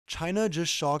China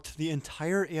just shocked the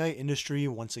entire AI industry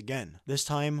once again, this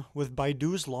time with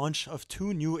Baidu's launch of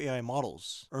two new AI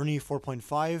models, ERNIE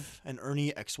 4.5 and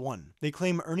ERNIE X1. They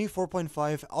claim ERNIE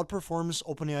 4.5 outperforms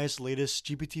OpenAI's latest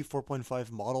GPT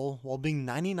 4.5 model while being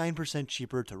 99%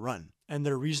 cheaper to run. And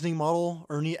their reasoning model,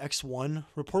 ERNIE X1,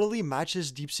 reportedly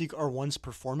matches DeepSeek-R1's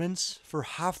performance for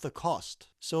half the cost.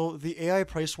 So the AI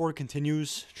price war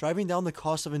continues, driving down the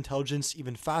cost of intelligence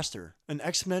even faster, an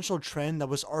exponential trend that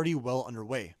was already well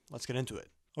underway. Let's get into it.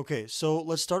 Okay, so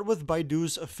let's start with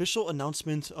Baidu's official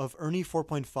announcement of ERNIE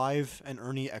 4.5 and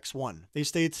ERNIE X1. They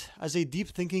state, as a deep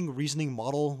thinking reasoning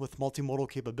model with multimodal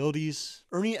capabilities,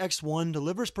 ERNIE X1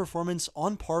 delivers performance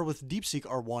on par with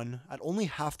DeepSeek-R1 at only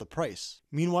half the price.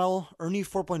 Meanwhile, ERNIE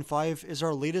 4.5 is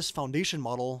our latest foundation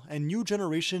model and new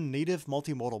generation native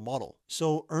multimodal model.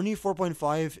 So ERNIE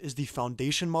 4.5 is the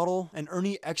foundation model and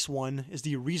ERNIE X1 is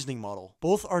the reasoning model.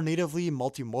 Both are natively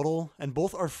multimodal and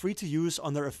both are free to use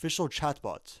on their official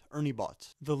chatbot,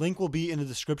 ERNIEBot. The link will be in the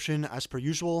description as per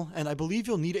usual, and I believe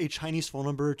you'll need a Chinese phone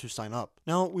number to sign up.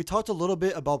 Now, we talked a little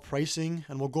bit about pricing,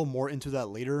 and we'll go more into that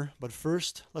later, but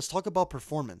first, let's talk about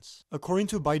performance. According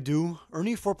to Baidu,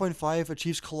 ERNIE 4.5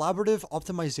 achieves collaborative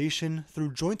optimization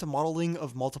through joint modeling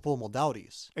of multiple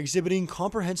modalities, exhibiting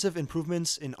comprehensive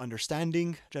improvements in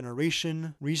understanding,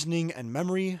 generation, reasoning, and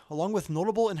memory, along with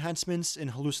notable enhancements in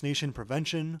hallucination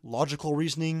prevention, logical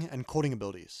reasoning, and coding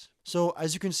abilities. So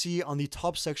as you can see on the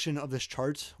top section of this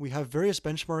chart, we have various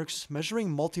benchmarks measuring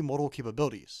multimodal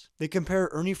capabilities. They compare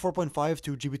ERNIE 4.5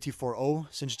 to GPT-4.0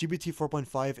 since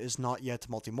GPT-4.5 is not yet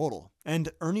multimodal, and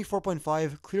ERNIE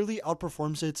 4.5 clearly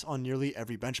outperforms it on nearly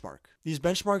every benchmark. These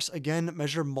benchmarks again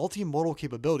measure multimodal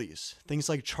capabilities, things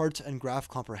like chart and graph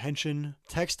comprehension,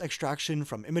 text extraction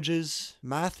from images,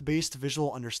 math-based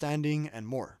visual understanding, and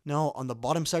more. Now on the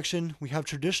bottom section, we have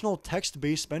traditional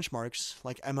text-based benchmarks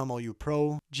like MMLU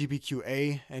Pro,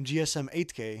 GPQA, and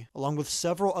GSM-8K, along with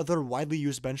several other widely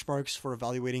used benchmarks for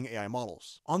evaluating AI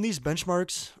models. On these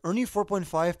benchmarks, ERNIE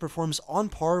 4.5 performs on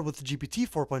par with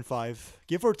GPT-4.5,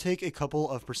 give or take a couple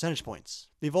of percentage points.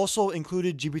 They've also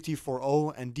included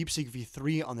GPT-4.0 and DeepSeek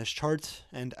v3 on this chart,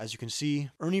 and as you can see,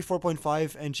 ERNIE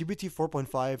 4.5 and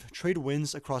GPT-4.5 trade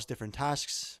wins across different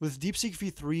tasks, with DeepSeek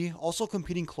v3 also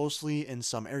competing closely in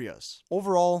some areas.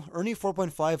 Overall, ERNIE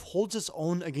 4.5 holds its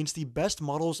own against the best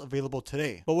models available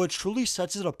today, but what truly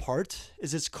sets it apart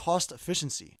is its cost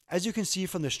efficiency. As you can see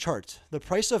from this chart, the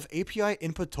price of API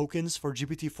input tokens for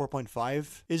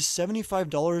GPT-4.5 is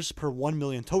 $75 per 1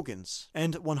 million tokens,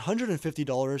 and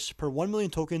 $150 per 1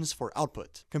 million tokens for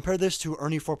output. Compare this to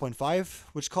ERNIE 4.5,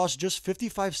 which costs just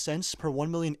 55 cents per 1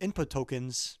 million input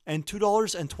tokens, and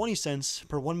 $2.20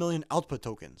 per 1 million output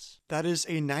tokens. That is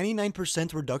a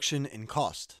 99% reduction in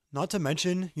cost. Not to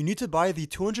mention, you need to buy the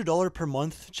 $200 per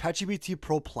month ChatGPT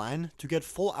Pro plan to get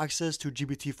full access to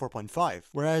GPT 4.5,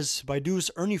 whereas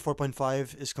Baidu's ERNIE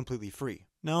 4.5 is completely free.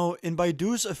 Now, in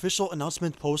Baidu's official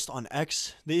announcement post on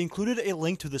X, they included a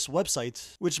link to this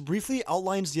website, which briefly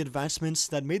outlines the advancements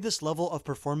that made this level of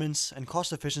performance and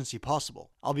cost efficiency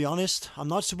possible. I'll be honest, I'm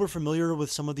not super familiar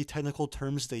with some of the technical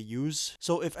terms they use,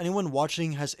 so if anyone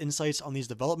watching has insights on these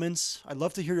developments, I'd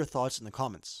love to hear your thoughts in the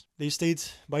comments. They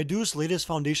state, Baidu's latest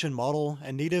foundation model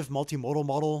and native multimodal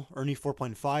model, ERNIE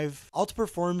 4.5,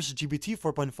 outperforms GPT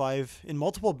 4.5 in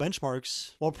multiple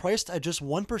benchmarks while priced at just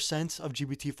 1% of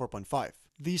GPT 4.5.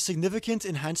 The significant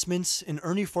enhancements in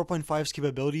ERNIE 4.5's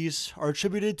capabilities are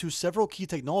attributed to several key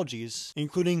technologies,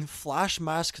 including flash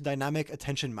mask dynamic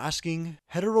attention masking,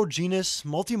 heterogeneous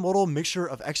multimodal mixture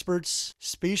of experts,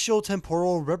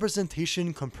 spatio-temporal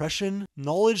representation compression,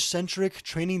 knowledge-centric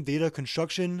training data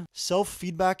construction,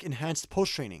 self-feedback enhanced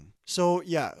post-training. So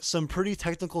yeah, some pretty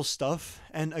technical stuff,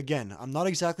 and again, I'm not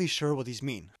exactly sure what these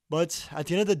mean. But at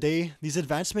the end of the day, these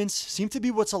advancements seem to be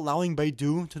what's allowing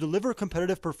Baidu to deliver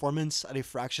competitive performance at a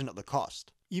fraction of the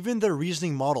cost. Even their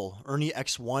reasoning model, ERNIE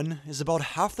X1, is about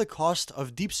half the cost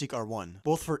of DeepSeek-R1,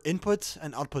 both for input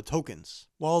and output tokens.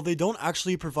 While they don't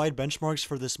actually provide benchmarks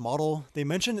for this model, they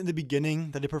mentioned in the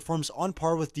beginning that it performs on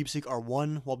par with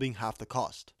DeepSeek-R1 while being half the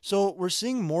cost. So we're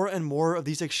seeing more and more of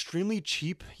these extremely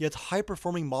cheap yet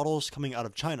high-performing models coming out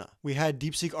of China. We had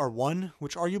DeepSeek-R1,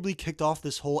 which arguably kicked off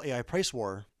this whole AI price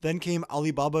war. Then came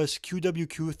Alibaba's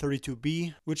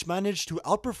QWQ32B, which managed to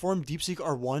outperform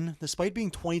DeepSeek-R1 despite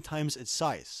being 20 times its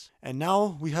size. And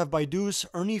now we have Baidu's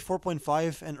ERNIE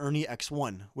 4.5 and ERNIE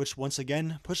X1, which once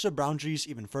again push the boundaries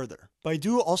even further.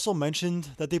 Baidu also mentioned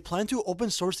that they plan to open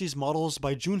source these models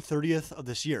by June 30th of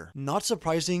this year. Not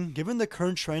surprising given the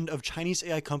current trend of Chinese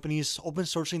AI companies open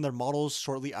sourcing their models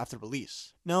shortly after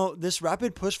release. Now, this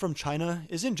rapid push from China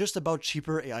isn't just about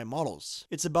cheaper AI models.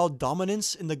 It's about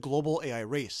dominance in the global AI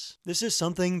race. This is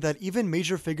something that even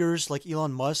major figures like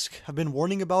Elon Musk have been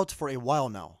warning about for a while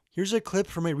now. Here's a clip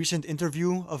from a recent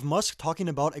interview of Musk talking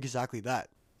about exactly that.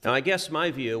 Now, I guess my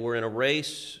view, we're in a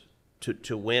race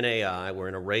to win AI. We're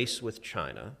in a race with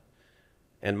China.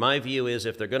 And my view is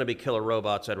if they're going to be killer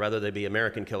robots, I'd rather they be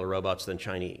American killer robots than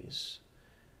Chinese.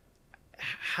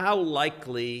 How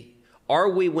likely are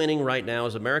we winning right now?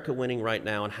 Is America winning right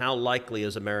now? And how likely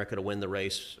is America to win the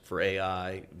race for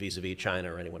AI vis-a-vis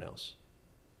China or anyone else?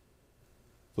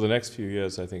 For the next few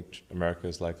years, I think America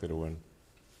is likely to win.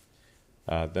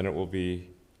 Then it will be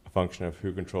a function of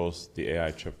who controls the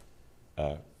AI chip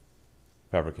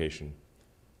fabrication.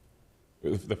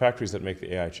 The factories that make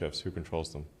the AI chips, who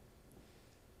controls them?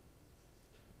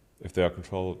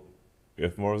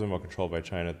 If more of them are controlled by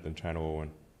China, then China will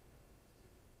win.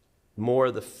 More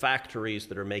of the factories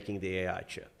that are making the AI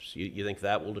chips. You think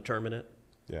that will determine it?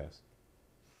 Yes.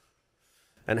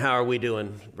 And how are we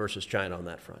doing versus China on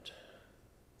that front?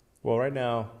 Well, right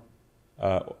now,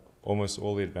 almost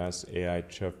all the advanced AI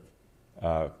chip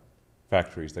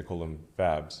factories, they call them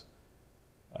fabs,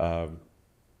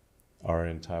 are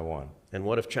in Taiwan. And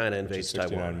what if China invades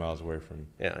 69 Taiwan? miles away from.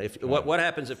 Yeah. What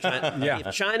happens if China?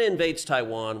 If China invades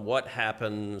Taiwan, what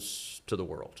happens to the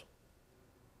world?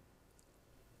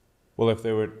 Well, if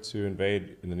they were to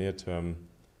invade in the near term,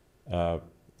 the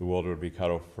world would be cut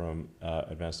off from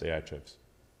advanced AI chips.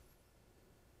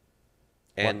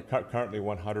 And currently,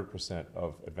 100%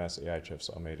 of advanced AI chips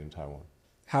are made in Taiwan.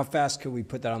 How fast could we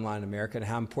put that online in America, and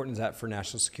how important is that for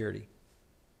national security?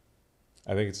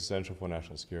 I think it's essential for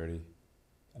national security,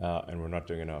 and we're not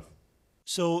doing enough.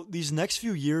 So these next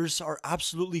few years are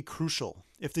absolutely crucial.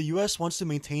 If the US wants to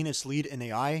maintain its lead in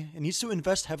AI, it needs to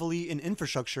invest heavily in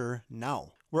infrastructure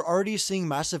now. We're already seeing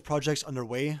massive projects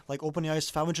underway, like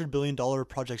OpenAI's $500 billion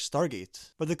project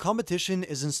Stargate, but the competition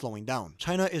isn't slowing down.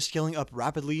 China is scaling up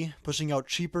rapidly, pushing out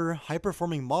cheaper,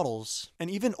 high-performing models,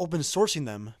 and even open sourcing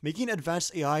them, making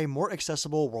advanced AI more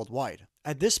accessible worldwide.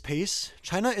 At this pace,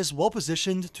 China is well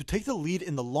positioned to take the lead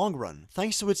in the long run,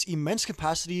 thanks to its immense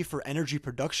capacity for energy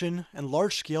production and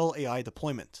large-scale AI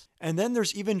deployment. And then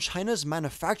there's even China's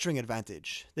manufacturing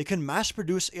advantage. They can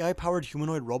mass-produce AI-powered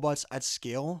humanoid robots at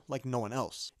scale like no one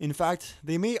else. In fact,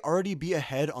 they may already be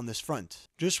ahead on this front.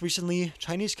 Just recently,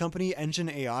 Chinese company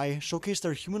EngineAI showcased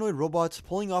their humanoid robot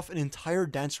pulling off an entire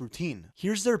dance routine.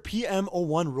 Here's their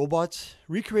PM01 robot,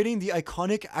 recreating the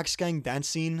iconic Axe Gang dance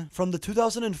scene from the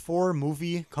 2004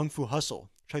 movie Kung Fu Hustle.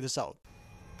 Check this out.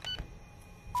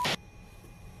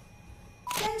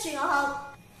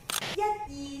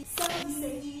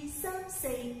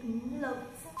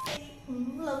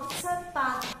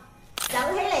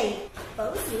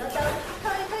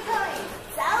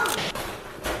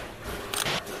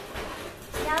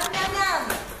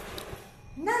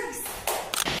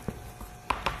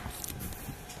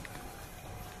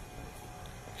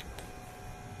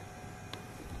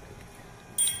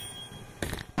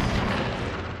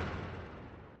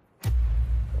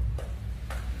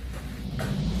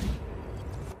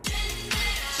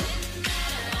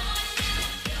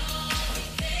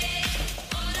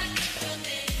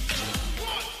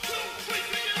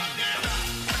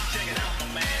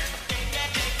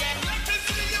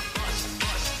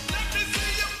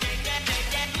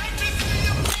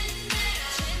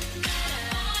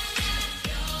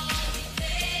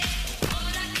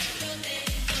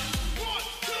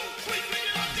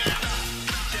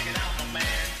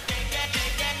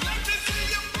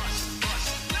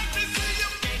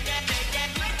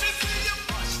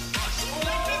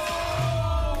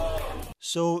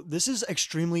 this is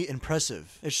extremely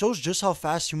impressive. It shows just how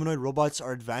fast humanoid robots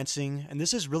are advancing, and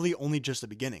this is really only just the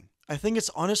beginning. I think it's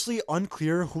honestly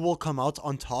unclear who will come out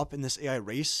on top in this AI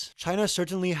race. China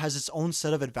certainly has its own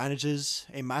set of advantages,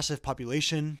 a massive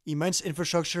population, immense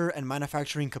infrastructure and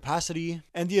manufacturing capacity,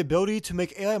 and the ability to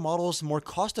make AI models more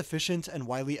cost-efficient and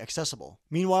widely accessible.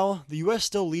 Meanwhile, the US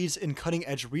still leads in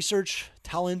cutting-edge research,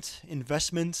 talent,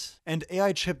 investment, and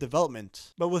AI chip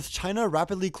development. But with China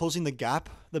rapidly closing the gap,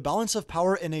 the balance of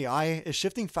power in AI is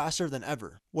shifting faster than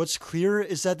ever. What's clear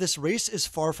is that this race is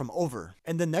far from over,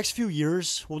 and the next few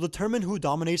years will determine who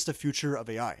dominates the future of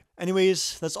AI.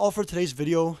 Anyways, that's all for today's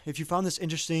video. If you found this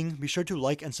interesting, be sure to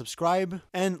like and subscribe,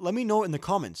 and let me know in the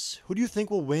comments, who do you think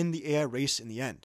will win the AI race in the end?